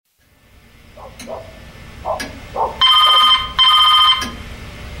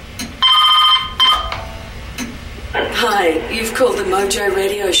Hi, you've called the Mojo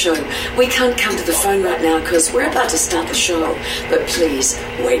Radio Show. We can't come to the phone right now because we're about to start the show. But please,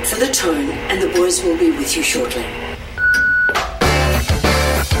 wait for the tone and the boys will be with you shortly.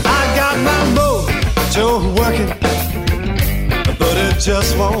 I got my mojo working, but it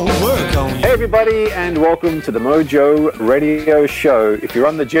just won't work on you. Hey everybody, and welcome to the Mojo Radio Show. If you're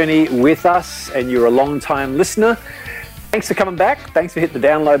on the journey with us and you're a long-time listener, thanks for coming back. Thanks for hitting the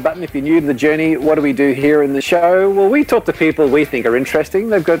download button. If you're new to the journey, what do we do here in the show? Well, we talk to people we think are interesting.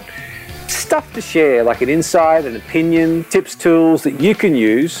 They've got stuff to share, like an insight, an opinion, tips, tools that you can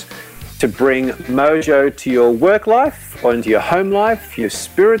use to bring mojo to your work life or into your home life, your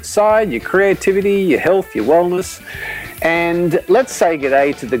spirit side, your creativity, your health, your wellness. And let's say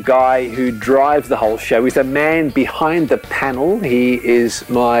g'day to the guy who drives the whole show. He's the man behind the panel. He is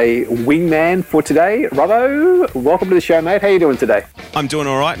my wingman for today. Robbo, welcome to the show, mate. How you doing today? I'm doing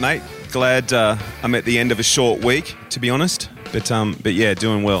all right, mate. Glad I'm at the end of a short week, to be honest. But yeah,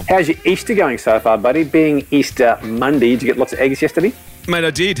 doing well. How's your Easter going so far, buddy? Being Easter Monday, did you get lots of eggs yesterday? Mate,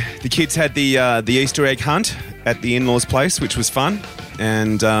 I did. The kids had the Easter egg hunt at the in-laws' place, which was fun.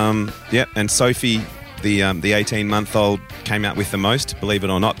 And and Sophie, the 18-month-old, came out with the most, believe it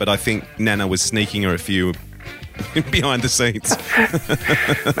or not. But I think Nana was sneaking her a few behind the scenes.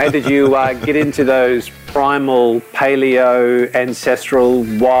 Mate, did you get into those primal, paleo, ancestral,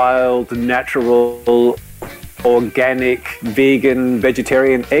 wild, natural, organic, vegan,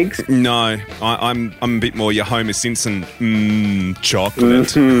 vegetarian eggs? No, I'm a bit more your Homer Simpson. Chocolate.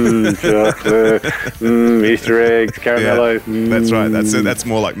 Chocolate. Easter eggs, caramello. Yeah, that's right. That's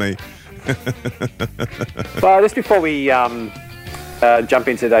more like me. Well, just before we jump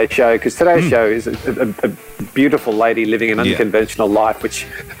into today's show, because today's show is a beautiful lady living an unconventional life, which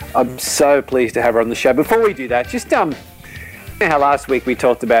I'm so pleased to have her on the show. Before we do that, just you know how last week we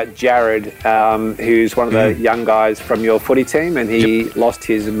talked about Jared, who's one of the young guys from your footy team, and he lost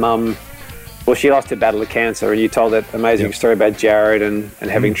his mum. Well, she lost her battle of cancer, and you told that amazing story about Jared and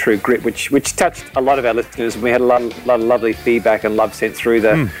having true grit, which touched a lot of our listeners. We had a lot of lovely feedback and love sent through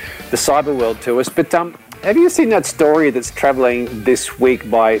the cyber world to us. But have you seen that story that's travelling this week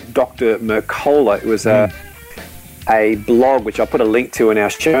by Dr. Mercola? It was a blog, which I'll put a link to in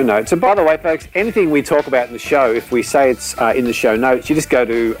our show notes. And by the way, folks, anything we talk about in the show, if we say it's in the show notes, you just go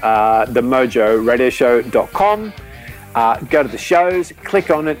to themojoradioshow.com, go to the shows, click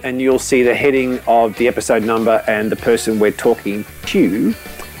on it, and you'll see the heading of the episode number and the person we're talking to.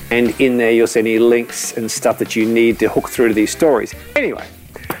 And in there, you'll see any links and stuff that you need to hook through to these stories. Anyway,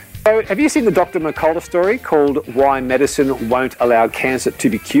 so have you seen the Dr. Mercola story called Why Medicine Won't Allow Cancer to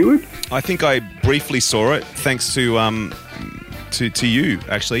Be Cured? I think I briefly saw it, thanks to you,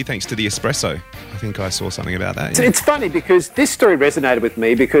 actually, thanks to the espresso. I think I saw something about that. Yeah. It's funny because this story resonated with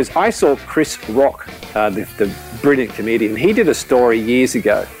me because I saw Chris Rock, the brilliant comedian. He did a story years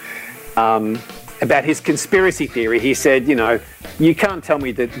ago about his conspiracy theory. He said, you can't tell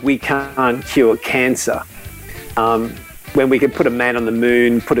me that we can't cure cancer. When we can put a man on the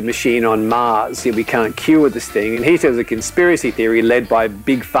moon, put a machine on Mars, we can't cure this thing. And he says a conspiracy theory led by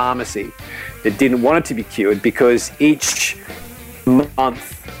Big Pharmacy that didn't want it to be cured because each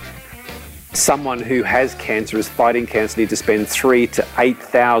month someone who has cancer, is fighting cancer, needs to spend $3,000 to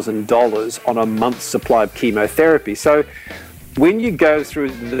 $8,000 on a month's supply of chemotherapy. So when you go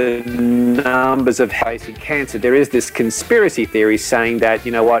through the numbers of facing cancer, there is this conspiracy theory saying that,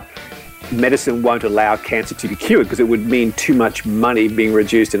 medicine won't allow cancer to be cured because it would mean too much money being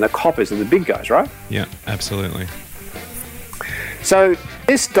reduced in the coffers of the big guys, right? Yeah, absolutely. So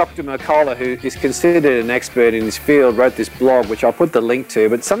this Dr. Mercola, who is considered an expert in his field, wrote this blog, which I'll put the link to,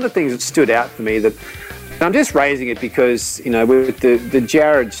 but some of the things that stood out for me that I'm just raising it because, with the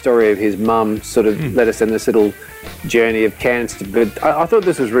Jared story of his mum sort of led us in this little journey of cancer, but I thought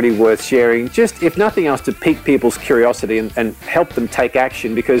this was really worth sharing, just if nothing else to pique people's curiosity and help them take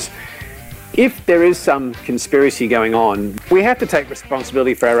action, because if there is some conspiracy going on, we have to take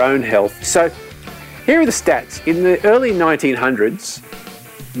responsibility for our own health. So here are the stats. In the early 1900s,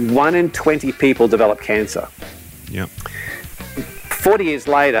 1 in 20 people developed cancer. Yep. 40 years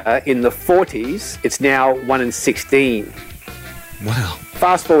later, in the 40s, it's now 1 in 16. Wow.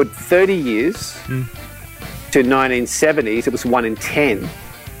 Fast forward 30 years to 1970s, it was 1 in 10.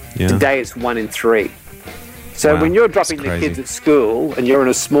 Yeah. Today, it's 1 in 3. So when you're dropping the kids at school and you're in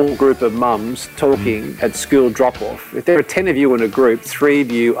a small group of mums talking at school drop-off, if there are 10 of you in a group, 3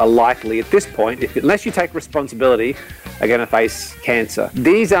 of you are likely at this point, unless you take responsibility are going to face cancer.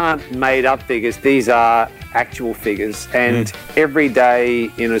 These aren't made up figures, these are actual figures. And every day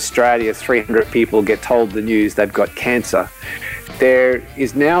in Australia, 300 people get told the news they've got cancer. There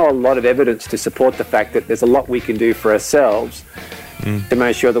is now a lot of evidence to support the fact that there's a lot we can do for ourselves to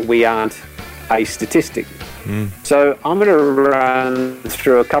make sure that we aren't a statistic. So I'm going to run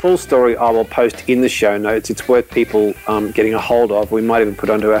through a couple story I will post in the show notes. It's worth people getting a hold of. We might even put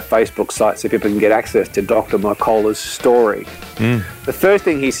onto our Facebook site so people can get access to Dr. Nicola's story. The first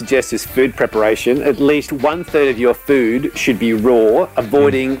thing he suggests is food preparation. At least 1/3 of your food should be raw,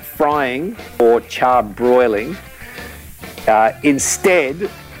 avoiding frying or char-broiling. Instead,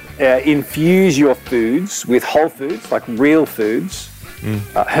 infuse your foods with whole foods, like real foods,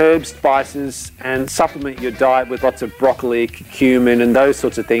 herbs, spices, and supplement your diet with lots of broccoli, curcumin, and those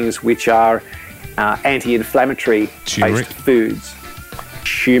sorts of things which are anti-inflammatory based foods.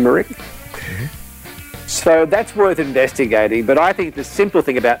 Turmeric. So that's worth investigating, but I think the simple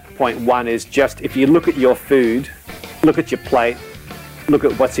thing about point one is just if you look at your food, look at your plate, look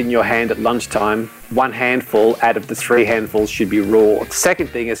at what's in your hand at lunchtime, 1 handful out of the 3 handfuls should be raw. The second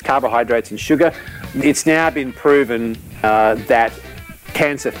thing is carbohydrates and sugar. It's now been proven that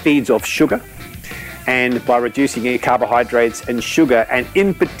cancer feeds off sugar, and by reducing carbohydrates and sugar, and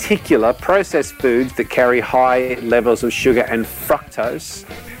in particular processed foods that carry high levels of sugar and fructose,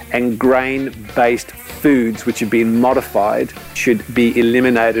 and grain-based foods which have been modified should be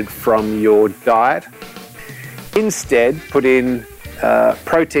eliminated from your diet. Instead, put in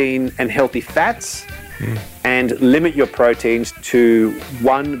protein and healthy fats, and limit your proteins to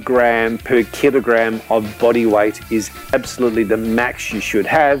 1 gram per kilogram of body weight is absolutely the max you should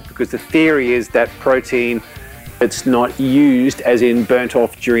have, because the theory is that protein that's not used, as in burnt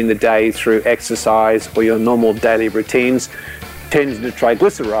off during the day through exercise or your normal daily routines, turns into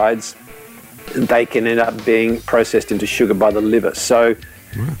triglycerides, and they can end up being processed into sugar by the liver. So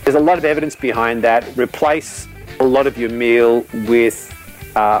there's a lot of evidence behind that. Replace a lot of your meal with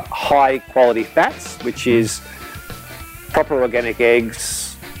high quality fats, which is proper organic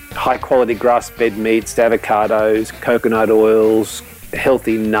eggs, high quality grass-fed meats, avocados, coconut oils,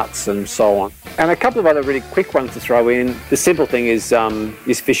 healthy nuts, and so on. And a couple of other really quick ones to throw in. The simple thing is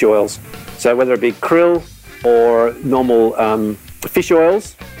fish oils. So whether it be krill or normal fish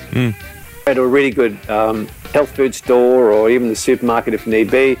oils, go to a really good health food store or even the supermarket if need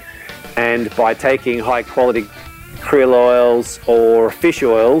be, and by taking high quality krill oils or fish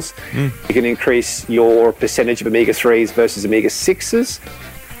oils, you can increase your percentage of omega-3s versus omega-6s.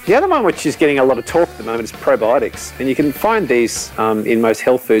 The other one which is getting a lot of talk at the moment is probiotics, and you can find these in most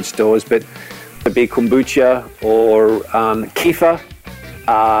health food stores, but it'd be kombucha or kefir.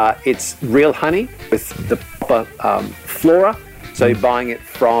 It's real honey with the proper flora, so you're buying it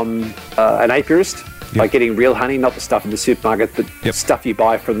from an apiarist, by getting real honey, not the stuff in the supermarket, but stuff you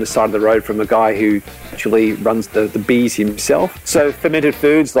buy from the side of the road from a guy who actually runs the bees himself. So fermented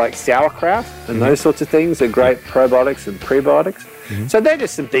foods like sauerkraut and those sorts of things are great probiotics and prebiotics. So they're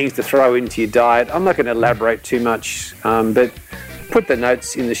just some things to throw into your diet. I'm not going to elaborate too much, but put the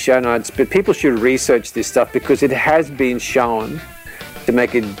notes in the show notes. But people should research this stuff because it has been shown to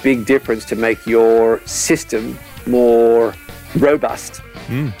make a big difference, to make your system more robust.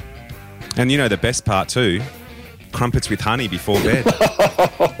 And you know the best part too, crumpets with honey before bed.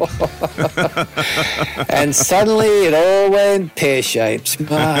 And suddenly it all went pear-shaped.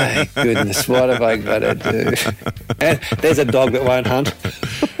 My goodness, what have I got to do? And there's a dog that won't hunt.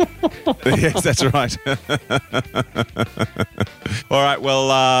 Yes, that's right. All right,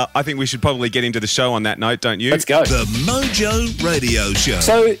 well, I think we should probably get into the show on that note, don't you? Let's go. The Mojo Radio Show.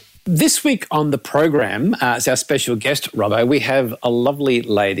 So this week on the program, as our special guest, Robbo, we have a lovely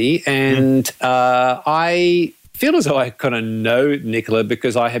lady, and I feel as though I kind of know Nicola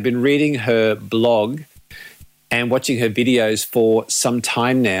because I have been reading her blog and watching her videos for some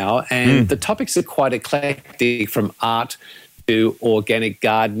time now, and the topics are quite eclectic, from art to organic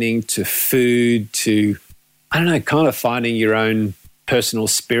gardening to food to, I don't know, kind of finding your own personal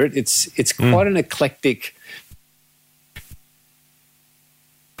spirit. It's quite an eclectic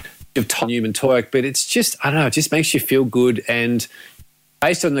of Newman talk, but it's just, I don't know, it just makes you feel good. And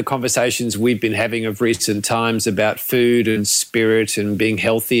based on the conversations we've been having of recent times about food and spirit and being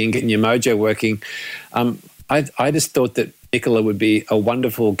healthy and getting your mojo working, I just thought that Nicola would be a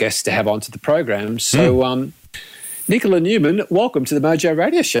wonderful guest to have onto the program. So, Nicola Newman, welcome to the Mojo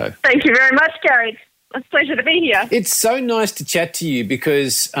Radio Show. Thank you very much, Gary. It's a pleasure to be here. It's so nice to chat to you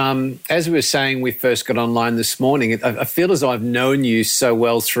because, as we were saying, we first got online this morning, I feel as though I've known you so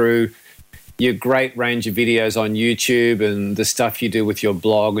well through your great range of videos on YouTube and the stuff you do with your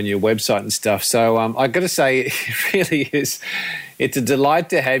blog and your website and stuff. So I've got to say, it really is. It's a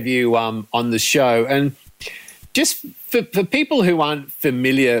delight to have you on the show. And just for people who aren't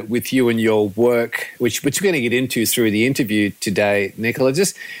familiar with you and your work, which we're going to get into through the interview today, Nicola,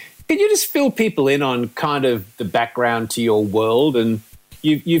 can you just fill people in on kind of the background to your world? And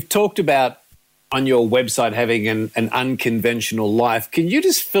you've talked about on your website having an unconventional life. Can you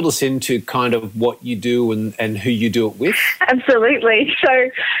just fill us into kind of what you do and who you do it with? Absolutely. So,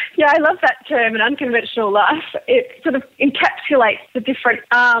 yeah, I love that term, an unconventional life. It sort of encapsulates the different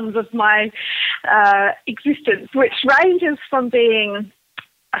arms of my existence, which ranges from being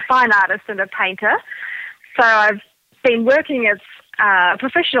a fine artist and a painter. So I've been working as a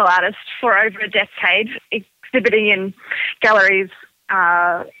professional artist for over a decade, exhibiting in galleries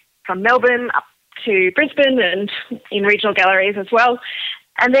from Melbourne up to Brisbane and in regional galleries as well.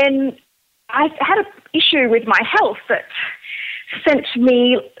 And then I had an issue with my health that sent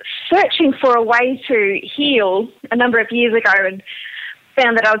me searching for a way to heal a number of years ago, and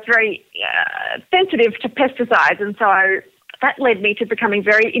found that I was very sensitive to pesticides. And so that led me to becoming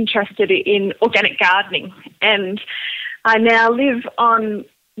very interested in organic gardening. And I now live on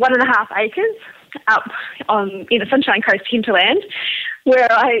 1.5 acres up in the Sunshine Coast hinterland,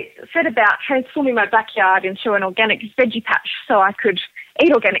 where I set about transforming my backyard into an organic veggie patch so I could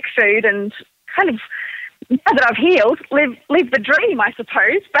eat organic food and kind of, now that I've healed, live the dream, I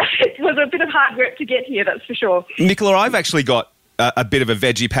suppose. But it was a bit of hard work to get here, that's for sure. Nicola, I've actually got a bit of a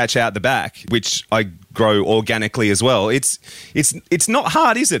veggie patch out the back, which I grow organically as well. It's not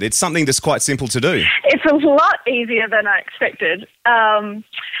hard, is it? It's something that's quite simple to do. It's a lot easier than I expected.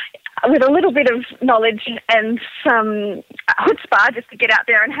 With a little bit of knowledge and some chutzpah just to get out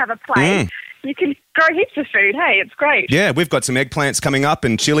there and have a play, you can grow heaps of food. Hey, it's great. Yeah, we've got some eggplants coming up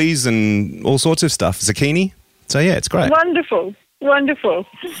and chilies and all sorts of stuff, zucchini. So, yeah, it's great. Wonderful.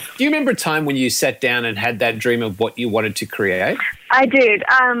 Do you remember a time when you sat down and had that dream of what you wanted to create? I did.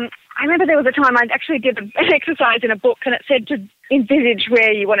 I remember there was a time I actually did an exercise in a book, and it said to envisage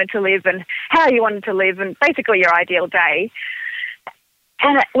where you wanted to live and how you wanted to live and basically your ideal day.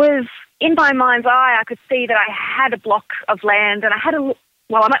 And it was in my mind's eye, I could see that I had a block of land and I had a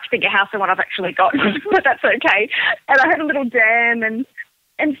much bigger house than what I've actually got, but that's okay. And I had a little dam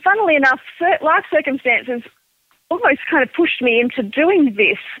and funnily enough, life circumstances almost kind of pushed me into doing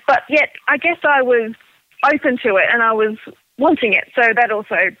this, but yet I guess I was open to it and I was wanting it. So that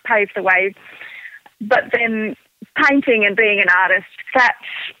also paved the way. But then painting and being an artist, that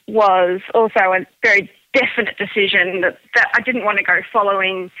was also a very definite decision that I didn't want to go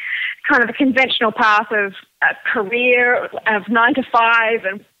following kind of a conventional path of a career of 9 to 5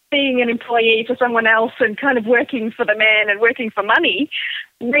 and being an employee for someone else and kind of working for the man and working for money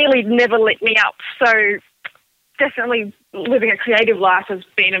really never lit me up. So definitely living a creative life has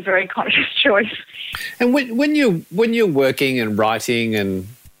been a very conscious choice. And when you're working and writing and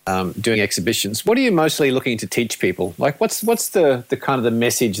doing exhibitions, what are you mostly looking to teach people? Like, what's the kind of the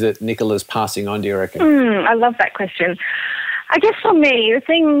message that Nicola's passing on, do you reckon? I love that question. I guess for me, the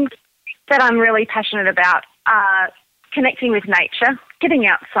things that I'm really passionate about are connecting with nature, getting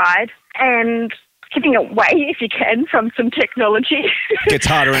outside and keeping away, if you can, from some technology. Gets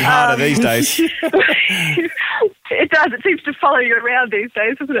harder and harder these days. It does. It seems to follow you around these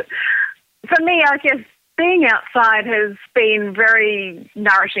days, doesn't it? For me, I guess being outside has been very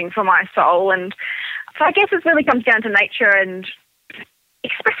nourishing for my soul. And so I guess it really comes down to nature and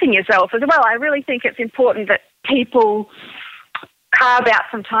expressing yourself as well. I really think it's important that people carve out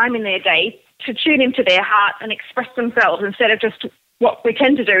some time in their day to tune into their heart and express themselves instead of just what we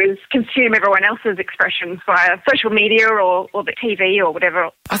tend to do is consume everyone else's expressions via social media or the TV or whatever.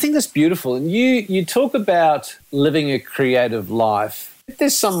 I think that's beautiful. And you talk about living a creative life. If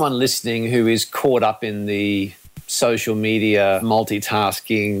there's someone listening who is caught up in the social media,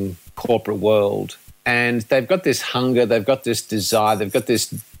 multitasking, corporate world, and they've got this hunger, they've got this desire, they've got this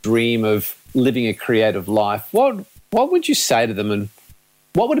dream of living a creative life, what would you say to them, and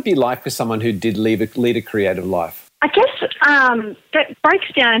what would it be like for someone who did lead a creative life? I guess that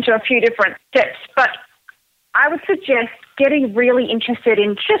breaks down into a few different steps, but I would suggest getting really interested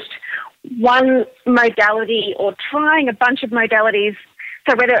in just one modality or trying a bunch of modalities.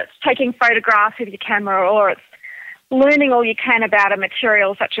 So whether it's taking photographs with your camera or it's learning all you can about a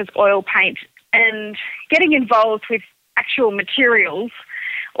material such as oil paint and getting involved with actual materials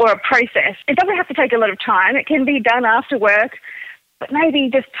or a process. It doesn't have to take a lot of time. It can be done after work, but maybe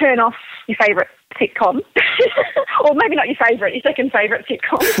just turn off your favourite sitcom, or maybe not your favourite, your second favourite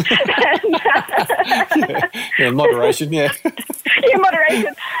sitcom. Yeah, moderation, yeah. Yeah,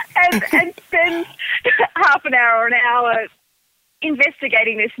 moderation. And spend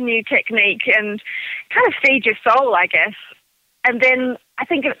investigating this new technique and kind of feed your soul, I guess. And then I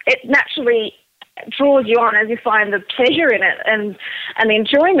think it naturally draws you on as you find the pleasure in it and the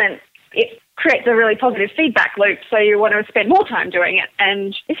enjoyment. It creates a really positive feedback loop, so you want to spend more time doing it.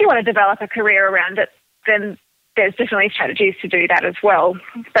 And if you want to develop a career around it, then there's definitely strategies to do that as well.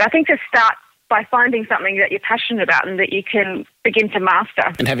 But I think to start by finding something that you're passionate about and that you can begin to master.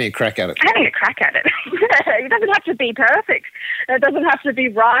 And having a crack at it. It doesn't have to be perfect. It doesn't have to be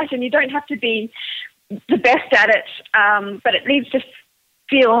right, and you don't have to be the best at it, but it needs to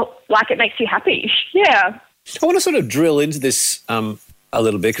feel like it makes you happy. Yeah. I want to sort of drill into this a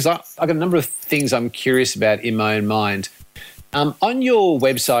little bit because I've got a number of things I'm curious about in my own mind. On your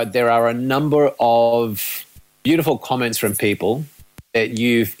website, there are a number of beautiful comments from people that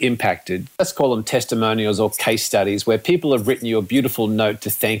you've impacted. Let's call them testimonials or case studies where people have written you a beautiful note to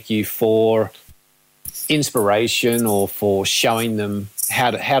thank you for inspiration or for showing them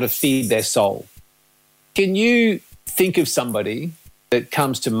how to feed their soul. Can you think of somebody that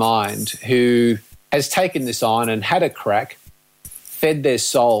comes to mind who has taken this on and had a crack, fed their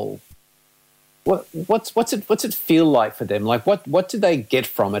soul? What's it feel like for them? Like what do they get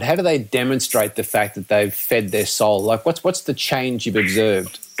from it? How do they demonstrate the fact that they've fed their soul? Like what's the change you've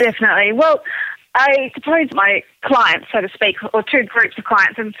observed? Definitely. Well, I suppose my clients, so to speak, or two groups of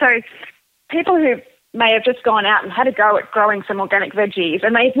clients, and so people who may have just gone out and had a go at growing some organic veggies,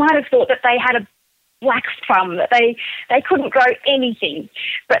 and they might have thought that they had a black thumb, that they couldn't grow anything,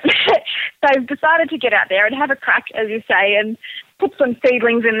 but they've decided to get out there and have a crack, as you say, and put some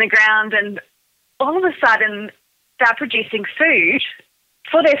seedlings in the ground, and all of a sudden they're producing food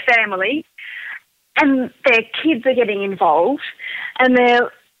for their family, and their kids are getting involved, and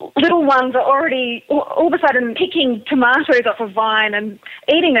their little ones are already all of a sudden picking tomatoes off a vine and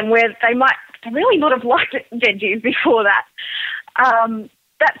eating them where they might really not have liked veggies before that.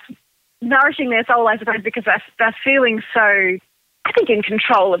 That's nourishing their soul, I suppose, because they're feeling so, I think, in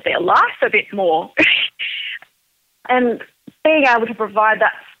control of their life a bit more. And being able to provide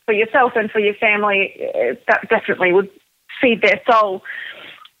that for yourself and for your family, that definitely would feed their soul.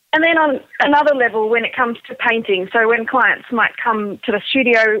 And then on another level, when it comes to painting, so when clients might come to the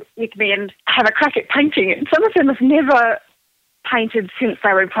studio with me and have a crack at painting, and some of them have never painted since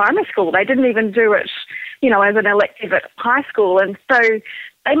they were in primary school. They didn't even do it, as an elective at high school. And so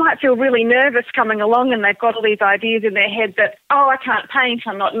they might feel really nervous coming along, and they've got all these ideas in their head that, I can't paint,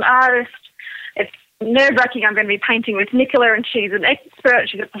 I'm not an artist. It's nerve-wracking, I'm going to be painting with Nicola and she's an expert,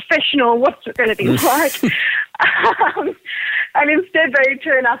 she's a professional, what's it going to be like? And instead they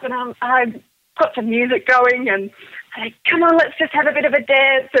turn up and I've got some music going and I say, come on, let's just have a bit of a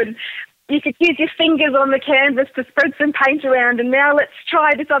dance, and you could use your fingers on the canvas to spread some paint around, and now let's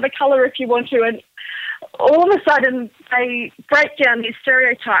try this other colour if you want to. And all of a sudden they break down these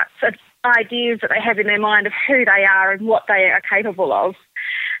stereotypes of ideas that they have in their mind of who they are and what they are capable of.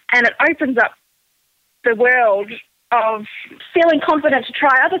 And it opens up the world of feeling confident to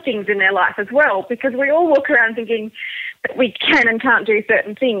try other things in their life as well, because we all walk around thinking that we can and can't do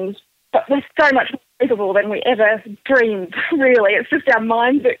certain things, but we're so much more capable than we ever dreamed, really. It's just our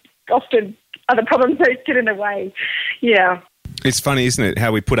minds that often are the problems that get in the way. Yeah. It's funny, isn't it,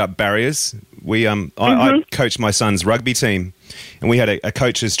 how we put up barriers? I coached my son's rugby team, and we had a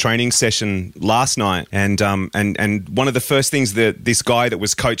coach's training session last night, and one of the first things that this guy that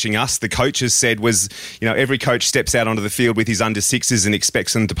was coaching us, the coaches, said was, every coach steps out onto the field with his under sixes and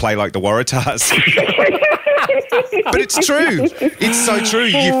expects them to play like the Waratahs. But it's true. It's so true.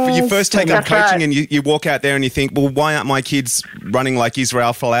 You first take up coaching and you walk out there and you think, well, why aren't my kids running like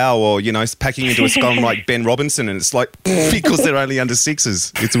Israel Folau or, packing into a scrum like Ben Robinson? And it's like, because they're only under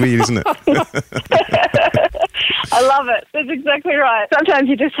sixes. It's weird, isn't it? I love it. That's exactly right. Sometimes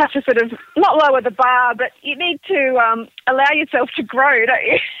you just have to sort of not lower the bar, but you need to allow yourself to grow, don't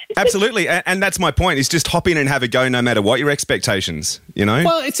you? Absolutely. And that's my point, is just hop in and have a go no matter what your expectations,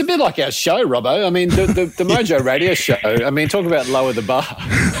 Well, it's a bit like our show, Robbo. I mean, the Mojo Radio Show, talk about lower the bar.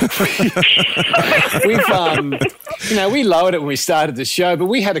 We lowered it when we started the show, but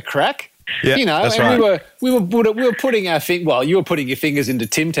we had a crack. Yeah, that's right. we were putting our you were putting your fingers into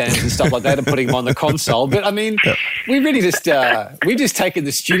Tim Tams and stuff like that and putting them on the console. But we really just we just taken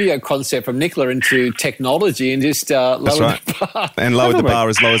the studio concept from Nicola into technology and just lowered the bar. And lowered the bar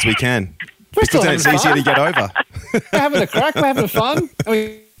as low as we can. Because then it's easier to get over. We're having a crack, we're having fun.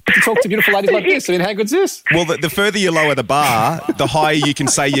 To talk to beautiful ladies like this. How good's this? Well, the further you lower the bar, the higher you can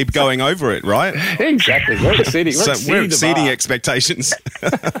say you're going over it, right? Exactly. We're exceeding expectations. I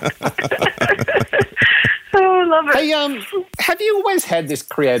love it. Hey, have you always had this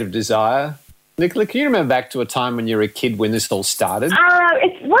creative desire Nicola, can you remember back to a time when you were a kid when this all started?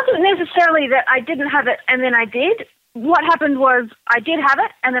 It wasn't necessarily that I didn't have it and then I did. What happened was I did have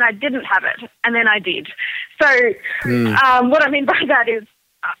it and then I didn't have it and then I did. So what I mean by that is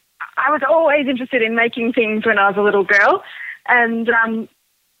I was always interested in making things when I was a little girl, and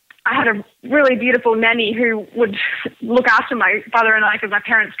I had a really beautiful nanny who would look after my brother and I because my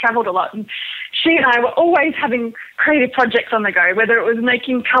parents travelled a lot. And she and I were always having creative projects on the go, whether it was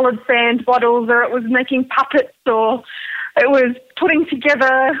making coloured sand bottles or it was making puppets or it was putting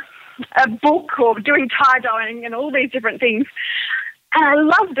together a book or doing tie-dyeing and all these different things. And I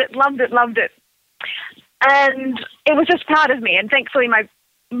loved it. And it was just part of me. And thankfully my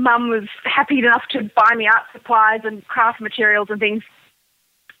mum was happy enough to buy me art supplies and craft materials and things.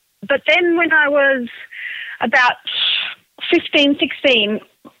 But then when I was about 15, 16,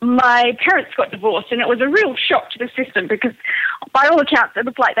 my parents got divorced, and it was a real shock to the system because by all accounts it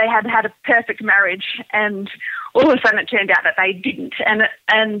looked like they had had a perfect marriage, and all of a sudden it turned out that they didn't.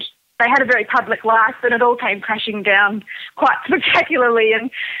 And they had a very public life, and it all came crashing down quite spectacularly.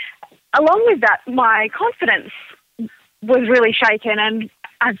 And along with that, my confidence was really shaken, and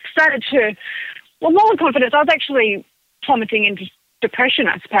I started to, well, more than confidence, I was actually plummeting into depression,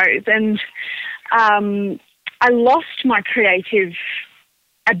 I suppose, and I lost my creative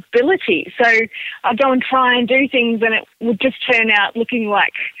ability. So I'd go and try and do things and it would just turn out looking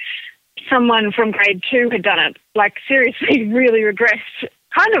like someone from grade 2 had done it, like seriously really regressed,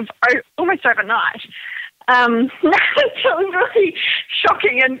 kind of almost overnight. So it was really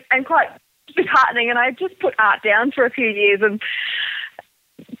shocking and quite disheartening, and I just put art down for a few years, and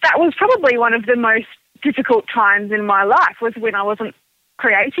that was probably one of the most difficult times in my life, was when I wasn't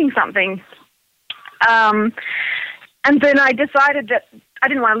creating something. And then I decided that I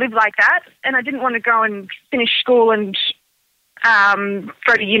didn't want to live like that, and I didn't want to go and finish school and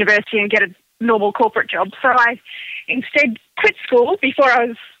go to university and get a normal corporate job. So I instead quit school before I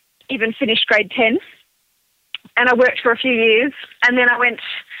was even finished grade 10, and I worked for a few years, and then I went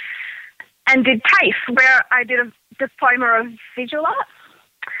and did TAFE, where I did a diploma of visual arts,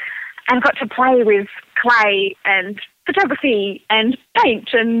 and got to play with clay and photography and paint,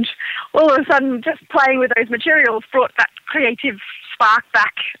 and all of a sudden just playing with those materials brought that creative spark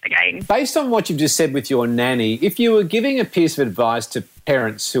back again. Based on what you've just said with your nanny, if you were giving a piece of advice to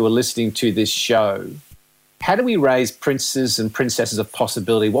parents who are listening to this show, how do we raise princes and princesses of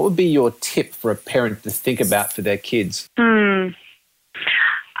possibility? What would be your tip for a parent to think about for their kids?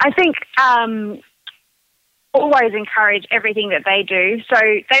 I think always encourage everything that they do. So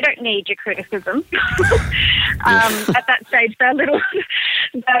they don't need your criticism. At that stage, they're little,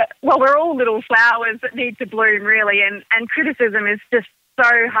 well, we're all little flowers that need to bloom, really, and criticism is just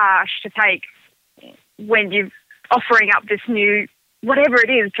so harsh to take when you're offering up this new, whatever it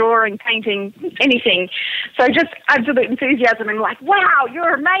is, drawing, painting, anything. So just absolute enthusiasm and like, wow,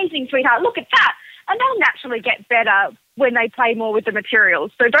 you're amazing, sweetheart, look at that. And they'll naturally get better when they play more with the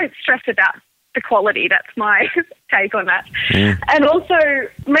materials. So don't stress about the quality. That's my take on that. Yeah. And also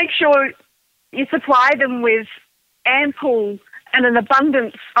make sure you supply them with ample and an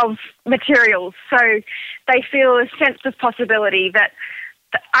abundance of materials so they feel a sense of possibility. That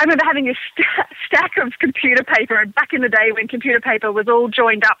I remember having this stack of computer paper, and back in the day when computer paper was all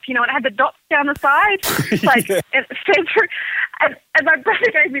joined up, you know, and it had the dots down the side. Like, and my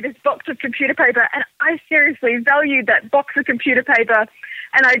brother gave me this box of computer paper, and I seriously valued that box of computer paper,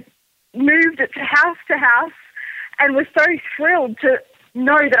 and I moved it to house and was so thrilled to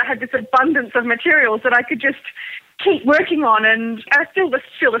know that I had this abundance of materials that I could just keep working on, and I feel the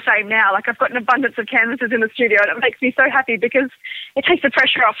same now. Like, I've got an abundance of canvases in the studio, and it makes me so happy because it takes the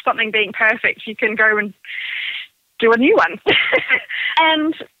pressure off something being perfect. You can go and do a new one.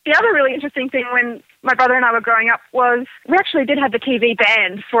 And the other really interesting thing when my brother and I were growing up was we actually did have the TV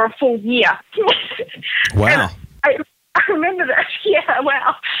banned for a full year. Wow. I remember that. Yeah,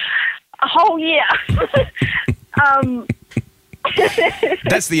 wow. A whole year.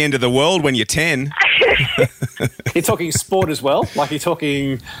 That's the end of the world when you're 10. You're talking sport as well? Like, you're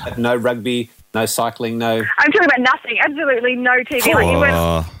talking no rugby, no cycling, no... I'm talking about nothing. Absolutely no TV.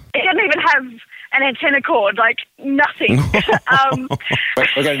 Like, it didn't even have an antenna cord, like nothing.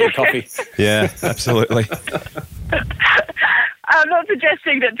 We're going to get coffee. Yeah, absolutely. I'm not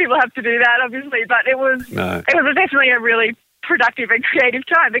suggesting that people have to do that, obviously, but it was definitely a really productive and creative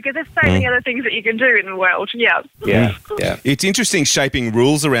time because there's so many other things that you can do in the world. Yeah. It's interesting shaping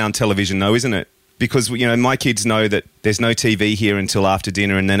rules around television, though, isn't it? Because, you know, my kids know that there's no TV here until after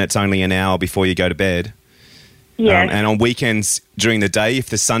dinner, and then it's only an hour before you go to bed. Yeah. And on weekends during the day, if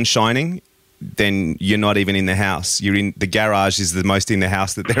the sun's shining, then you're not even in the house. You're in the garage is the most in the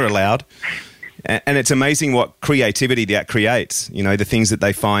house that they're allowed. And it's amazing what creativity that creates, you know, the things that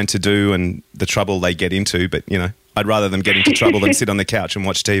they find to do and the trouble they get into. But, you know, I'd rather them get into trouble than sit on the couch and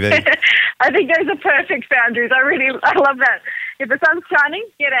watch TV. I think those are perfect boundaries. I love that. If the sun's shining,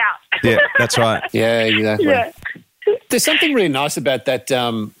 get out. Yeah, that's right. Yeah, exactly. Yeah. There's something really nice about that.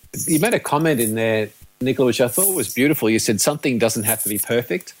 You made a comment in there, Nicola, which I thought was beautiful. You said something doesn't have to be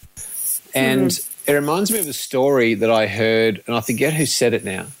perfect. And it reminds me of a story that I heard, and I forget who said it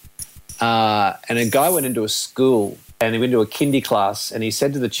now. And a guy went into a school and he went to a kindy class and he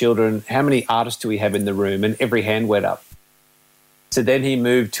said to the children, how many artists do we have in the room? And every hand went up. So then he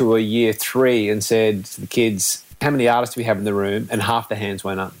moved to a year 3 and said to the kids, how many artists do we have in the room? And half the hands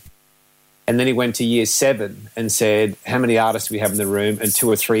went up. And then he went to year 7 and said, how many artists do we have in the room? And 2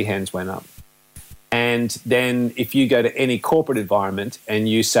 or 3 hands went up. And then if you go to any corporate environment and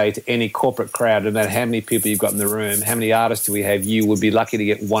you say to any corporate crowd, no matter how many people you've got in the room, how many artists do we have, you would be lucky to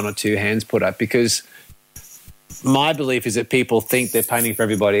get 1 or 2 hands put up, because my belief is that people think they're painting for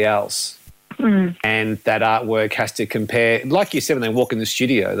everybody else. And that artwork has to compare, like you said, when they walk in the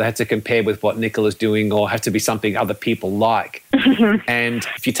studio, they have to compare with what Nicola's doing or has to be something other people like. And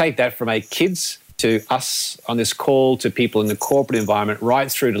if you take that from a kids to us on this call, to people in the corporate environment,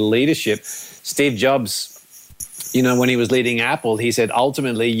 right through to leadership, Steve Jobs, you know, when he was leading Apple, he said,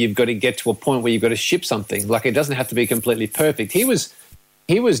 ultimately, you've got to get to a point where you've got to ship something. Like, it doesn't have to be completely perfect. He was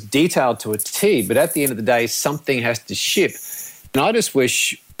detailed to a T, but at the end of the day, something has to ship. And I just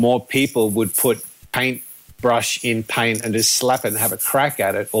wish more people would put paintbrush in paint and just slap it and have a crack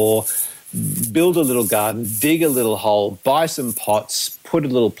at it, or build a little garden, dig a little hole, buy some pots, put a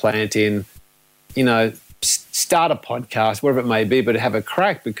little plant in, you know, start a podcast, whatever it may be, but have a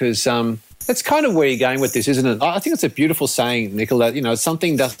crack, because that's kind of where you're going with this, isn't it? I think it's a beautiful saying, Nicola, you know,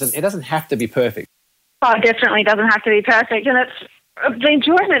 something doesn't have to be perfect. Oh, it definitely doesn't have to be perfect. And the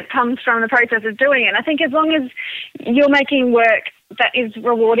enjoyment comes from the process of doing it. I think as long as you're making work that is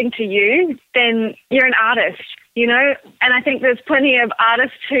rewarding to you, then you're an artist, you know? And I think there's plenty of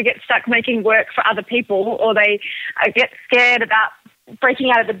artists who get stuck making work for other people, or they get scared about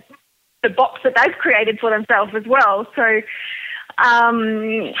breaking out of the box that they've created for themselves as well. So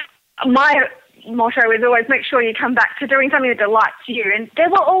my motto is always make sure you come back to doing something that delights you. And there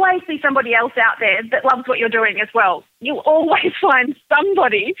will always be somebody else out there that loves what you're doing as well. You'll always find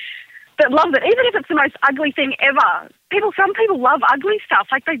somebody that loves it, even if it's the most ugly thing ever. Some people love ugly stuff,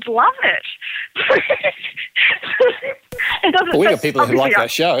 like they love it. It doesn't. Well, we got people who like our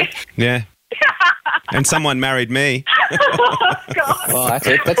show. Yeah. And someone married me. Oh, God. Well, that's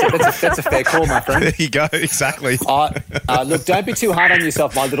it. That's a fair call, my friend. There you go. Exactly. Look, don't be too hard on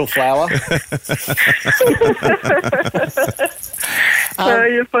yourself, my little flower.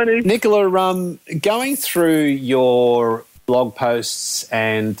 You're funny. Nicola, going through your blog posts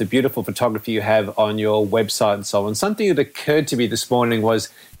and the beautiful photography you have on your website and so on, something that occurred to me this morning was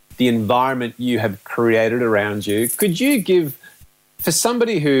the environment you have created around you. Could you give, for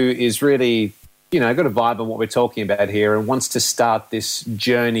somebody who is really, you know, got a vibe on what we're talking about here and wants to start this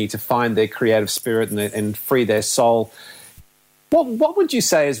journey to find their creative spirit and free their soul, what would you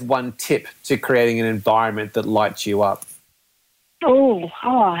say is one tip to creating an environment that lights you up? Oh,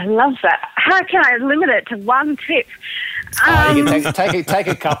 I love that. How can I limit it to one tip? You can take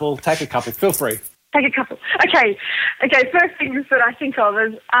a couple. Take a couple. Feel free. Take a couple. Okay. First things that I think of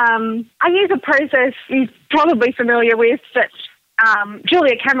is I use a process you're probably familiar with that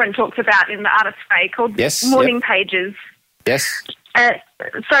Julia Cameron talks about in The Artist's Way called morning pages. Yes.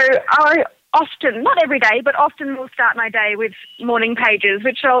 So I often, not every day, but often will start my day with morning pages,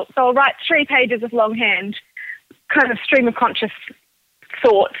 which I'll write 3 pages of longhand, kind of stream of conscious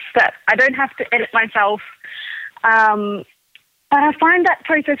thoughts that I don't have to edit myself. But I find that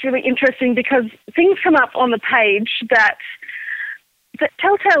process really interesting because things come up on the page that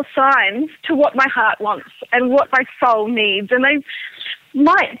telltale signs to what my heart wants and what my soul needs. And they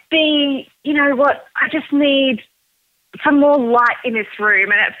might be, you know what, I just need some more light in this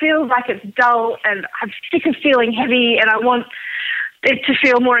room and it feels like it's dull and I'm sick of feeling heavy and I want it to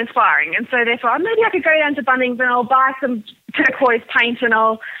feel more inspiring. And so therefore maybe I could go down to Bunnings and I'll buy some turquoise paint and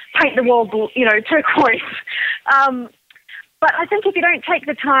I'll paint the wall, you know, turquoise. But I think if you don't take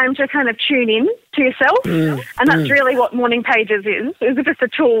the time to kind of tune in to yourself, and that's really what morning pages is just a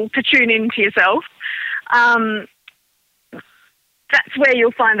tool to tune in to yourself, that's where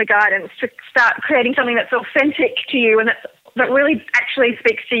you'll find the guidance to start creating something that's authentic to you and that really actually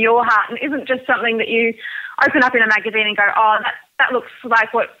speaks to your heart and isn't just something that you open up in a magazine and go, oh, that looks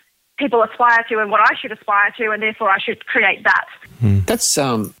like what people aspire to and what I should aspire to and therefore I should create that.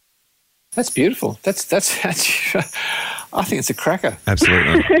 That's beautiful. That's I think it's a cracker.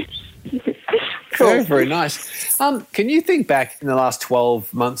 Absolutely. Cool. Very, very nice. Can you think back in the last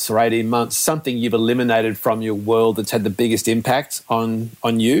 12 months or 18 months, something you've eliminated from your world that's had the biggest impact on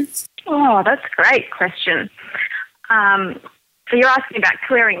you? Oh, that's a great question. So you're asking about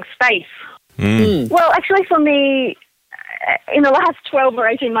clearing space. Well, actually for me, in the last 12 or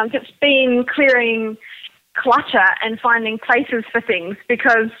 18 months, it's been clearing clutter and finding places for things,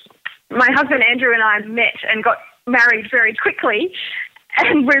 because my husband Andrew and I met and got married very quickly,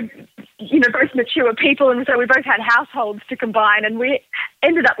 and we're both mature people, and so we both had households to combine, and we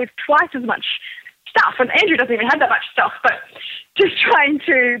ended up with twice as much stuff. And Andrew doesn't even have that much stuff, but just trying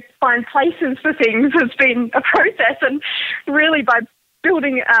to find places for things has been a process. And really, by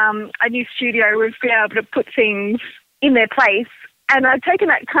building a new studio, we've been able to put things in their place. And I've taken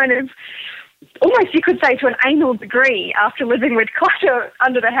that kind of, almost you could say, to an anal degree after living with clutter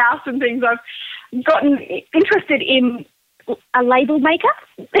under the house and things. I've gotten interested in a label maker.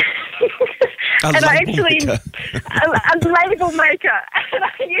 A label maker. And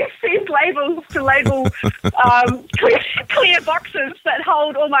I use these labels to label clear boxes that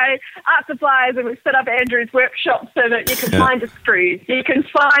hold all my art supplies, and we've set up Andrew's workshop so that you can find the screws, you can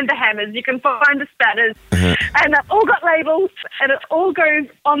find the hammers, you can find the spanners, and they've all got labels, and it all goes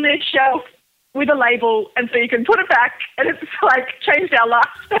on their shelf with a label, and so you can put it back, and it's like changed our life.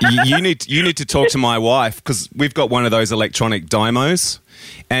 you need to talk to my wife, because we've got one of those electronic dymos.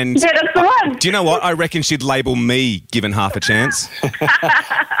 And yeah, that's the one. Do you know what? I reckon she'd label me given half a chance.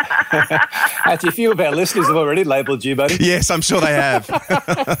 Actually, a few of our listeners have already labelled you, buddy. Yes, I'm sure they have.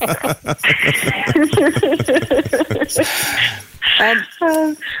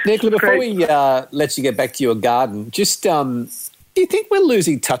 Nicola, before we let you get back to your garden, just do you think we're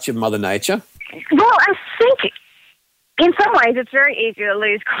losing touch of Mother Nature? Well, I think in some ways it's very easy to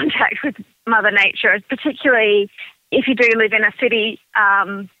lose contact with Mother Nature, particularly if you do live in a city.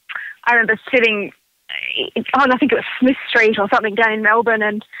 I remember sitting on, I think it was Smith Street or something down in Melbourne,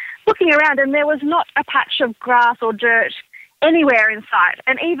 and looking around, and there was not a patch of grass or dirt anywhere in sight.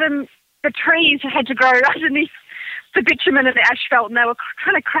 And even the trees had to grow underneath the bitumen and the asphalt, and they were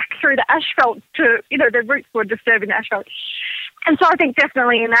trying to crack through the asphalt to, their roots were disturbing the asphalt. And so I think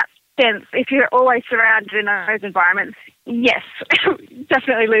definitely in that sense, if you're always surrounded in those environments, yes,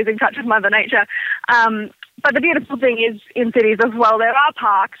 definitely losing touch with Mother Nature. But the beautiful thing is in cities as well, there are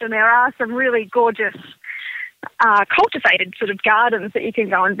parks and there are some really gorgeous cultivated sort of gardens that you can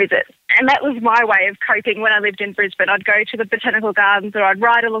go and visit. And that was my way of coping when I lived in Brisbane. I'd go to the botanical gardens, or I'd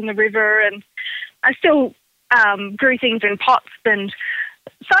ride along the river, and I still grew things in pots. And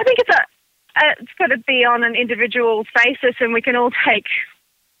so I think it's got to be on an individual basis, and we can all take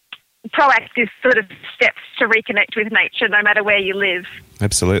proactive sort of steps to reconnect with nature no matter where you live.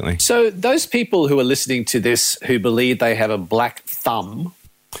 Absolutely. So those people who are listening to this who believe they have a black thumb,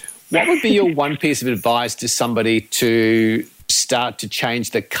 what would be your one piece of advice to somebody to start to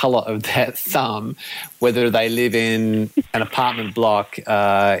change the colour of that thumb, whether they live in an apartment block,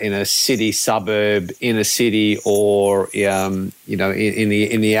 in a city suburb, in a city, or in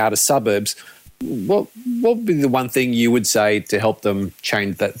the outer suburbs? What would be the one thing you would say to help them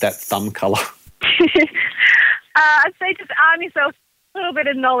change that thumb colour? I'd say just arm yourself a little bit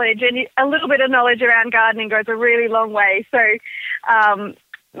of knowledge, and a little bit of knowledge around gardening goes a really long way. So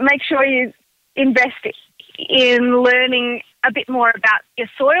make sure you invest in learning a bit more about your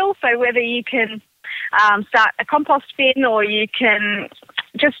soil. So whether you can start a compost bin, or you can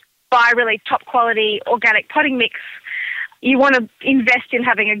just buy really top quality organic potting mix, you want to invest in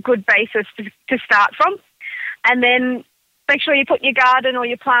having a good basis to start from. And then make sure you put your garden or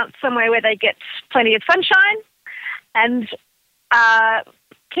your plants somewhere where they get plenty of sunshine, and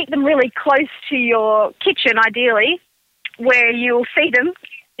keep them really close to your kitchen, ideally, where you'll see them.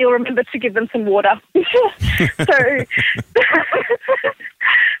 You'll remember to give them some water. Or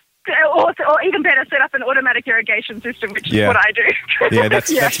even better, set up an automatic irrigation system, which is what I do. Yeah,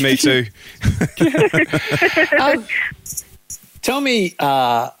 that's me too. Tell me,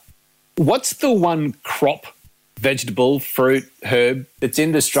 what's the one crop, vegetable, fruit, herb that's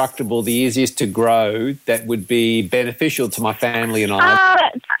indestructible, the easiest to grow, that would be beneficial to my family and I?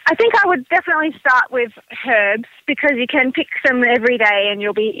 I think I would definitely start with herbs, because you can pick them every day and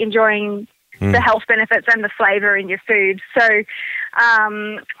you'll be enjoying the health benefits and the flavour in your food. So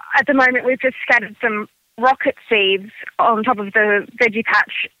at the moment we've just scattered some rocket seeds on top of the veggie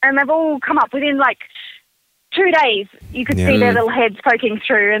patch, and they've all come up within 2 days. You could see their little heads poking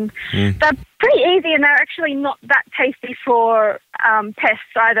through, and they're pretty easy, and they're actually not that tasty for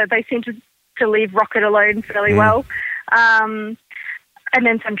pests either. They seem to leave rocket alone fairly well. And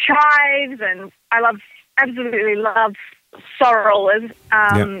then some chives, and I absolutely love sorrel as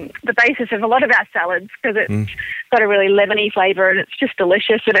the basis of a lot of our salads because it's got a really lemony flavour and it's just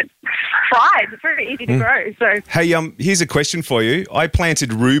delicious and it fries. It's very easy to grow. So, hey, here's a question for you. I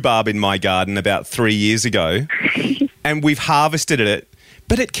planted rhubarb in my garden about 3 years ago and we've harvested it,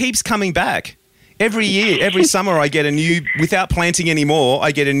 but it keeps coming back. Every year, every summer I get without planting any more,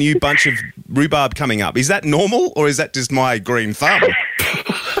 I get a new bunch of rhubarb coming up. Is that normal or is that just my green thumb?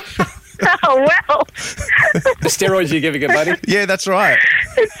 Oh, well. The steroids you're giving it, buddy? Yeah, that's right.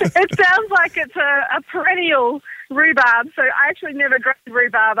 It sounds like it's a perennial rhubarb, so I actually never grow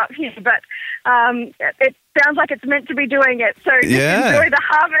rhubarb up here, but it sounds like it's meant to be doing it, so just enjoy the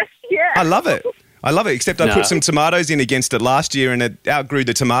harvest, I love it. Except I put some tomatoes in against it last year and it outgrew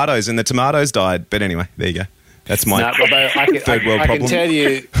the tomatoes and the tomatoes died. But anyway, there you go. That's my third world problem. I can tell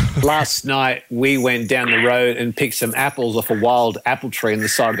you, last night we went down the road and picked some apples off a wild apple tree on the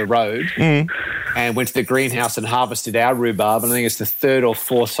side of the road and went to the greenhouse and harvested our rhhubarb. And I think it's the third or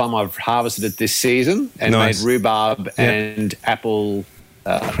fourth time I've harvested it this season and made rhubarb and apple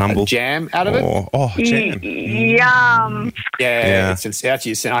crumble jam out of it. Oh, jam. Yum. Yeah. It's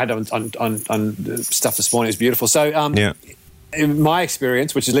actually, I had it on stuff this morning. It's beautiful. So, in my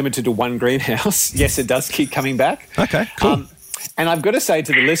experience, which is limited to one greenhouse, yes, it does keep coming back. Okay, cool. And I've got to say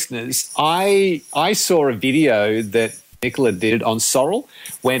to the listeners, I saw a video that Nicola did on sorrel,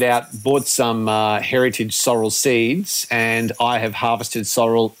 went out, bought some heritage sorrel seeds, and I have harvested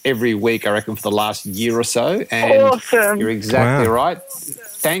sorrel every week, I reckon, for the last year or so. And awesome. You're exactly right.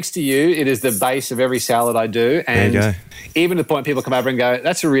 Thanks to you, it is the base of every salad I do. And there you go. Even to the point people come over and go,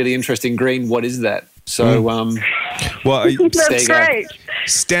 that's a really interesting green, what is that? So, that's great.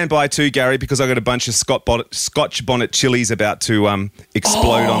 Stand by too, Gary, because I got a bunch of Scotch bonnet chilies about to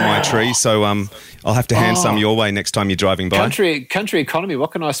explode on my tree. So I'll have to hand some your way next time you're driving by. Country economy.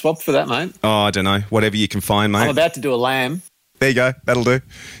 What can I swap for that, mate? Oh, I don't know. Whatever you can find, mate. I'm about to do a lamb. There you go. That'll do.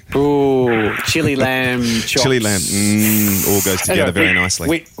 Ooh, chili lamb chops. Chili lamb. All goes together very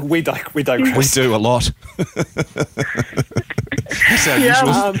nicely. We digress. We do a lot. That's our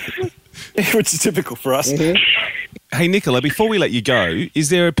usual. Which is typical for us. Mm-hmm. Hey, Nicola, before we let you go, is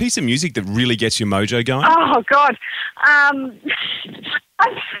there a piece of music that really gets your mojo going? Oh, God. I'm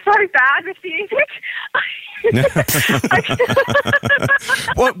so bad with music.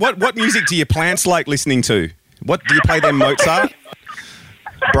 What music do your plants like listening to? What do you play them? Mozart?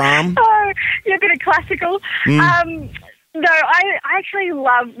 Brahms? Oh, yeah, a bit of classical. No, I actually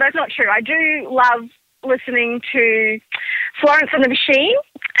love, that's not true. I do love listening to Florence and the Machine,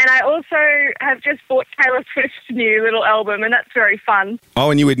 and I also have just bought Taylor Swift's new little album, and that's very fun.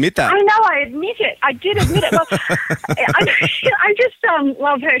 Oh, and you admit that? I know, I admit it. I did admit it. Well, I just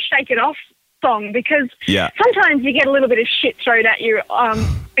love her Shake It Off song because sometimes you get a little bit of shit thrown at you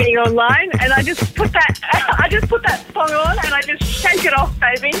being online, and I just put that song on and I just shake it off,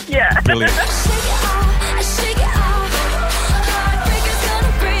 baby. Yeah. Brilliant.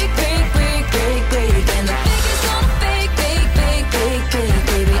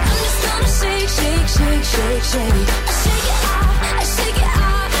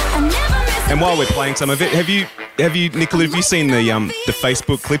 And while we're playing some of it, have you, Nicola? Have you seen the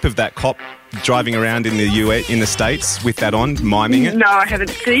Facebook clip of that cop driving around in the States with that on, miming it? No, I haven't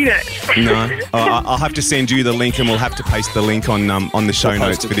seen it. No, I'll have to send you the link, and we'll have to paste the link on the show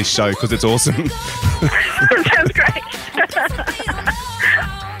notes for this show because it's awesome. Sounds great.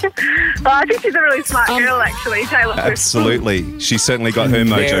 I think she's a really smart girl, actually, Taylor Swift. Absolutely, she's certainly got her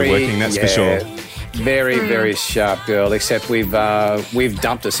mojo working. That's for sure. Very, very sharp girl, except we've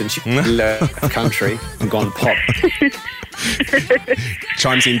dumped her since she left the country and gone pop.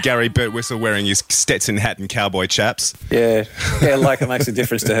 Chimes in Gary Birtwhistle wearing his Stetson hat and cowboy chaps. Yeah, like it makes a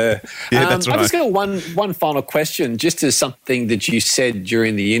difference to her. Yeah, that's right. I've just got one final question, just as something that you said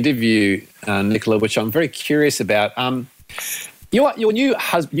during the interview, Nicola, which I'm very curious about. Your new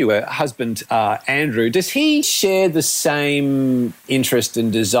husband, Andrew, does he share the same interest and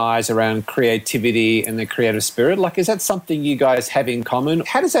desires around creativity and the creative spirit? Like, is that something you guys have in common?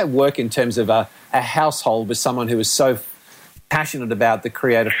 How does that work in terms of a household with someone who is so passionate about the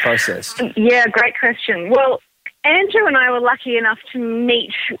creative process? Yeah, great question. Well, Andrew and I were lucky enough to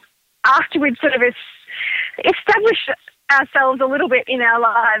meet after we'd sort of established ourselves a little bit in our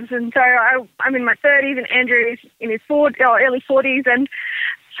lives, and so I'm in my 30s and Andrew's in his early 40s, and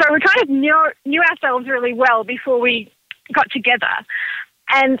so we kind of knew ourselves really well before we got together.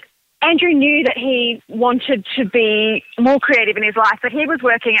 And Andrew knew that he wanted to be more creative in his life, but he was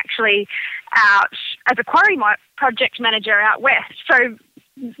working actually out as a quarry project manager out west, so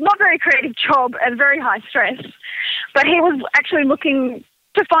not very creative job and very high stress. But he was actually looking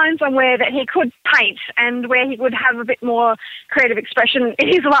to find somewhere that he could paint and where he would have a bit more creative expression in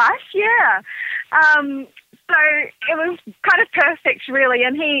his life. Yeah. So it was kind of perfect, really.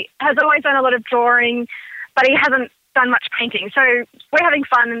 And he has always done a lot of drawing, but he hasn't done much painting. So we're having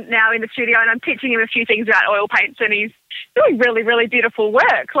fun now in the studio, and I'm teaching him a few things about oil paints, and he's doing really, really beautiful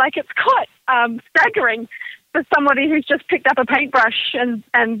work. Like, it's quite staggering for somebody who's just picked up a paintbrush and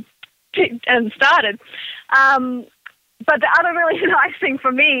started. But the other really nice thing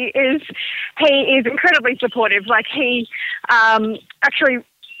for me is he is incredibly supportive. Like, he actually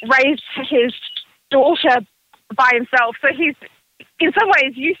raised his daughter by himself. So he's in some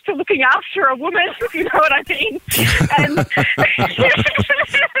ways used to looking after a woman, if you know what I mean. And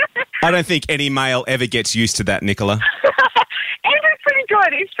I don't think any male ever gets used to that, Nicola. Andrew's pretty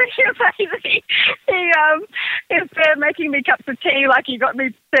good. He's pretty amazing. He is there making me cups of tea, like he got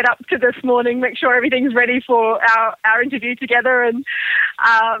me set up to this morning, make sure everything's ready for our interview together. And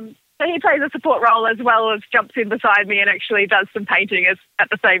so he plays a support role as well as jumps in beside me and actually does some painting at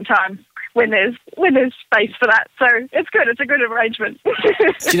the same time when there's space for that. So it's good. It's a good arrangement.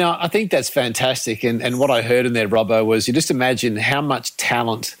 You know, I think that's fantastic. And what I heard in there, Robbo, was you just imagine how much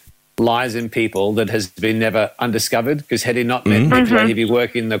talent lies in people that has been never undiscovered, because had he not met Nicola, he'd be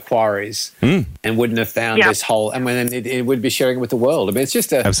working in the quarries and wouldn't have found this whole, and then it would be sharing it with the world. I mean, it's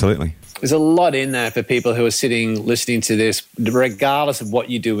just absolutely. There's a lot in there for people who are sitting, listening to this. Regardless of what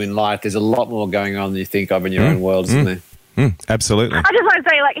you do in life, there's a lot more going on than you think of in your own world, isn't there? Absolutely. I just want to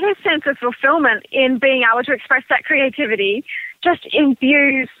say, like, his sense of fulfillment in being able to express that creativity just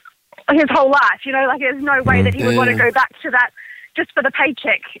imbues his whole life. You know, like, there's no way that he would want to go back to that just for the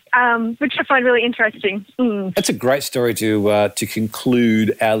paycheck, which I find really interesting. That's a great story to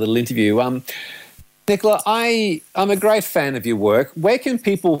conclude our little interview. Nicola, I'm a great fan of your work. Where can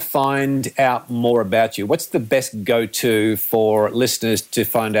people find out more about you? What's the best go-to for listeners to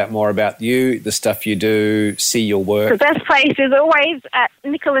find out more about you, the stuff you do, see your work? The best place is always at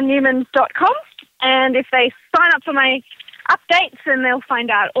nicolanewman.com, and if they sign up for my updates, then they'll find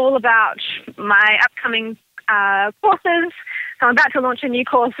out all about my upcoming courses. So I'm about to launch a new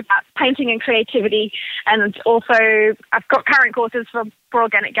course about painting and creativity, and also I've got current courses for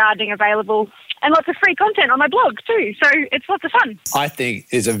organic gardening available, and lots of free content on my blog too. So it's lots of fun. I think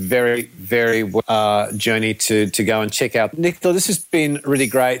it's a very, very journey to go and check out. Nicola, this has been really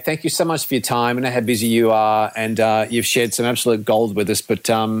great. Thank you so much for your time. I know how busy you are, and you've shared some absolute gold with us, but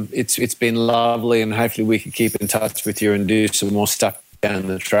it's been lovely, and hopefully we can keep in touch with you and do some more stuff down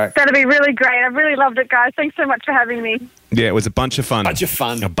the track. That'll be really great. I really loved it, guys. Thanks so much for having me. Yeah, it was a bunch of fun. A bunch of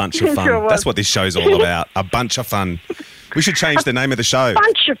fun. A bunch of fun. Sure was. That's what this show's all about. A bunch of fun. We should change the name of the show.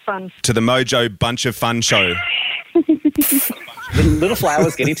 Bunch of fun. To the Mojo Bunch of Fun Show. Little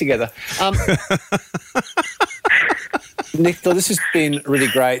flowers getting together. Nicola, this has been really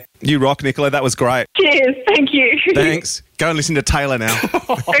great. You rock, Nicola. That was great. Cheers. Thank you. Thanks. Go and listen to Taylor now.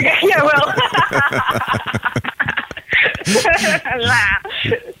 Okay, yeah, well.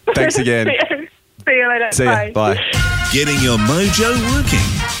 Thanks again. See you later. See ya. Bye. Getting your mojo working.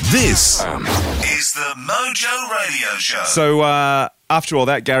 This is the Mojo Radio Show. So after all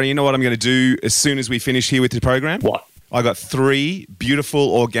that, Gary, you know what I'm going to do as soon as we finish here with the program? What? I got 3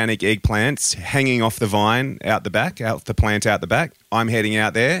 beautiful organic eggplants hanging off the vine out the back, out the plant out the back. I'm heading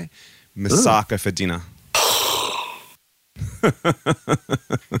out there. Moussaka for dinner.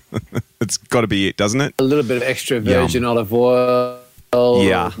 It's got to be it, doesn't it? A little bit of extra virgin olive oil.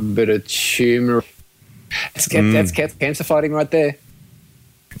 Yeah. A bit of turmeric. That's cancer fighting right there.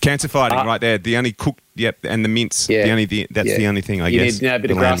 Cancer fighting right there. The only cooked, and the mince. Yeah. That's the only thing, I guess. You need a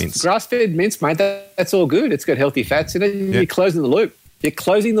bit of grass-fed mince, mate. That's all good. It's got healthy fats in it. You're closing the loop.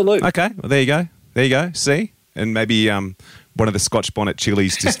 Okay, well, there you go. See? And maybe one of the Scotch bonnet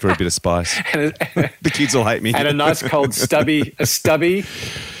chilies just for a bit of spice. The kids will hate me. And a nice cold stubby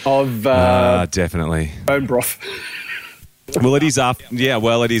of definitely bone broth. Well, it is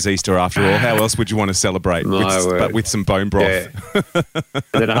it is Easter after all. How else would you want to celebrate? But with some bone broth. Yeah. And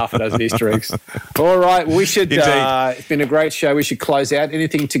then half a dozen Easter eggs. All right, we should. It's been a great show. We should close out.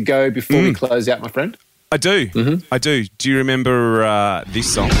 Anything to go before we close out, my friend? I do. Mm-hmm. I do. Do you remember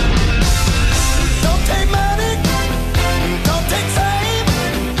this song? Don't take money, don't take fame,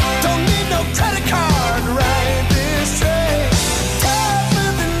 don't need no credit card, ride this train.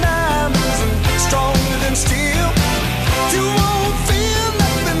 Tougher than diamonds and stronger than steel. You won't feel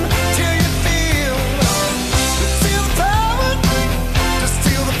nothing till you feel the power, just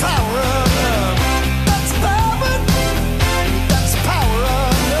feel the power of love. That's the power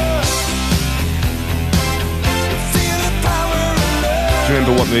of love. Feel the power of love. Do you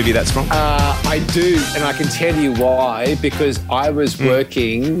remember what movie that's from? I do, and I can tell you why, because I was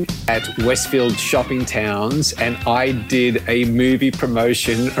working at Westfield Shopping Towns and I did a movie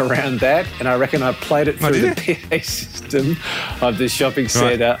promotion around that, and I reckon I played it through the PA system of the shopping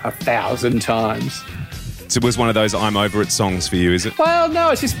centre 1,000 times. So it was one of those I'm over it songs for you, is it? Well, no,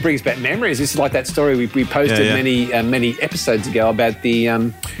 it just brings back memories. It's like that story we posted many episodes ago about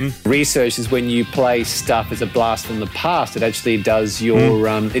the research is when you play stuff as a blast from the past, it actually does your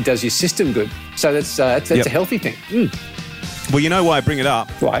it does your system good. So that's a healthy thing. Well, you know why I bring it up?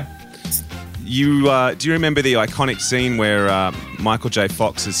 Why? You do you remember the iconic scene where Michael J.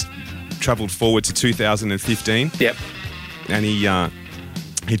 Fox has travelled forward to 2015? Yep. And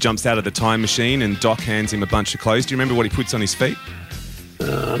he jumps out of the time machine and Doc hands him a bunch of clothes. Do you remember what he puts on his feet?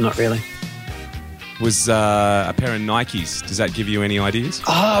 Not really. It was a pair of Nikes. Does that give you any ideas?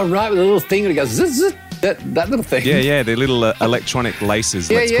 Oh, right, with a little thing that goes zzz, zzz, that little thing. Yeah, they're little electronic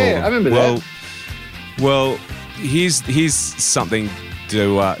laces, let's call them. I remember that. Well, here's something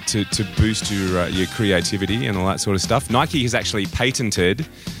to boost your creativity and all that sort of stuff. Nike has actually patented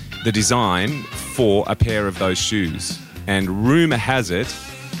the design for a pair of those shoes. And rumour has it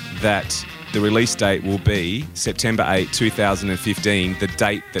that the release date will be September 8, 2015, the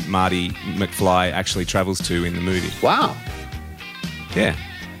date that Marty McFly actually travels to in the movie. Wow. Yeah.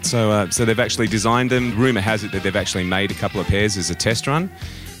 So they've actually designed them. Rumour has it that they've actually made a couple of pairs as a test run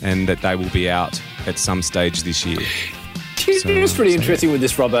and that they will be out at some stage this year. It's pretty interesting with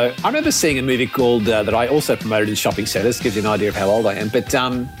this, Robbo. I remember seeing a movie called, that I also promoted in shopping centres, gives you an idea of how old I am, but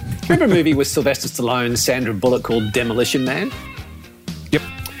remember a movie with Sylvester Stallone, Sandra Bullock called Demolition Man? Yep,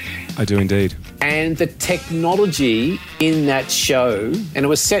 I do indeed. And the technology in that show, and it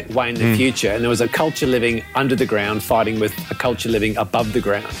was set way in the future, and there was a culture living under the ground fighting with a culture living above the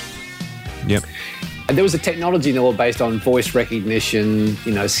ground. Yep. And there was a technology that was based on voice recognition,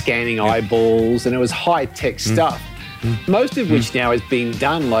 scanning eyeballs, and it was high-tech stuff. Most of which now is being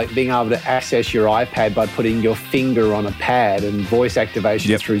done, like being able to access your iPad by putting your finger on a pad and voice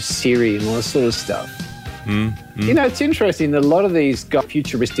activation through Siri and all that sort of stuff. It's interesting that a lot of these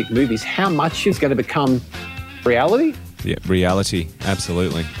futuristic movies, how much is going to become reality? Yeah, reality,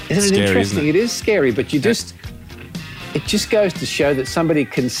 absolutely. Isn't it scary, interesting? Isn't it? It is scary, but it just goes to show that somebody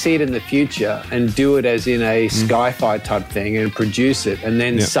can see it in the future and do it as in a sci-fi type thing and produce it, and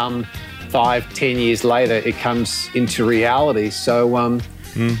then some 5-10 years later, it comes into reality. So,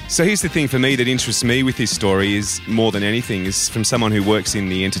 So here's the thing for me that interests me with this story is more than anything is from someone who works in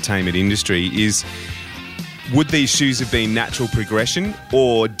the entertainment industry is would these shoes have been natural progression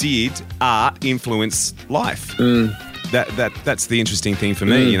or did art influence life? That's the interesting thing for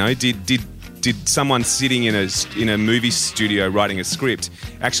me. Did someone sitting in a movie studio writing a script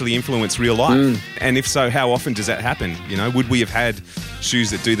actually influence real life? And if so, how often does that happen? Would we have had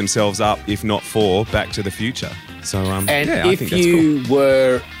shoes that do themselves up if not for Back to the Future? So, and I think if that's you cool.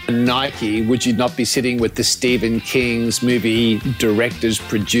 were Nike, would you not be sitting with the Stephen King's movie directors,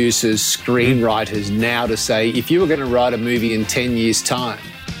 producers, screenwriters now to say, if you were going to write a movie in 10 years' time,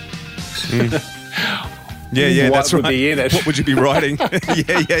 Yeah, what that's would right. be in it? What would you be writing?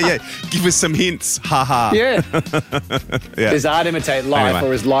 Yeah. Give us some hints. Ha ha. Yeah. Yeah. Does art imitate life, Anyway,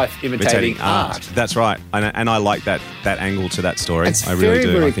 or is life imitating art? That's right. And I like that angle to that story. It's I really very,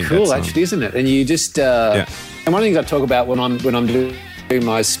 do. very I think cool, that's, actually, isn't it? And you just... And one of the things I talk about when I'm doing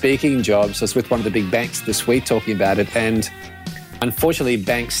my speaking jobs, I was with one of the big banks this week talking about it, and unfortunately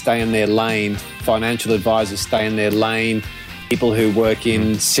banks stay in their lane, financial advisors stay in their lane, people who work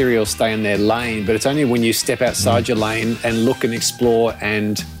in cereal stay in their lane, but it's only when you step outside your lane and look and explore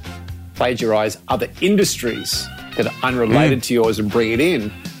and plagiarise other industries that are unrelated to yours and bring it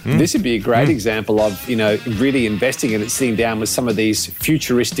in. This would be a great example of, really investing in it, sitting down with some of these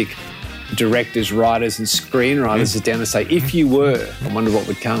futuristic directors, writers and screenwriters is down to say, if you were, I wonder what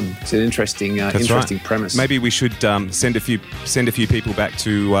would come. It's an interesting premise. Maybe we should send a few people back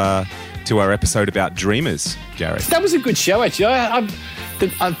to our episode about dreamers, Gary. That was a good show, actually.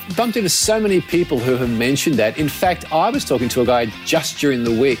 I've bumped into so many people who have mentioned that. In fact, I was talking to a guy just during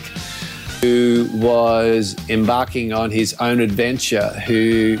the week who was embarking on his own adventure,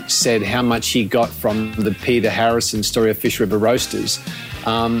 who said how much he got from the Peter Harrison story of Fish River Roasters,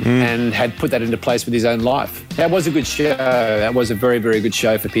 and had put that into place with his own life. That was a good show. That was a very, very good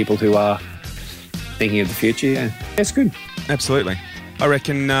show for people who are thinking of the future. Yeah, it's good. Absolutely. I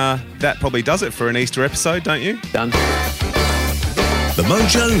reckon that probably does it for an Easter episode, don't you? Done. The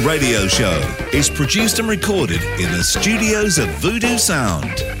Mojo Radio Show is produced and recorded in the studios of Voodoo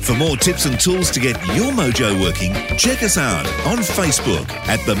Sound. For more tips and tools to get your mojo working, check us out on Facebook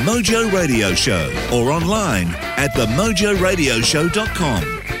at The Mojo Radio Show or online at themojoradioshow.com.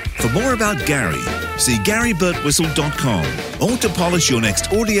 For more about Gary, see GaryBurtWhistle.com, or to polish your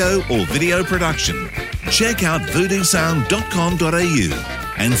next audio or video production, check out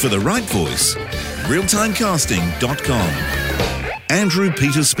voodoosound.com.au. And for the right voice, realtimecasting.com. Andrew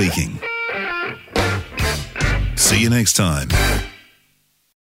Peters speaking. See you next time.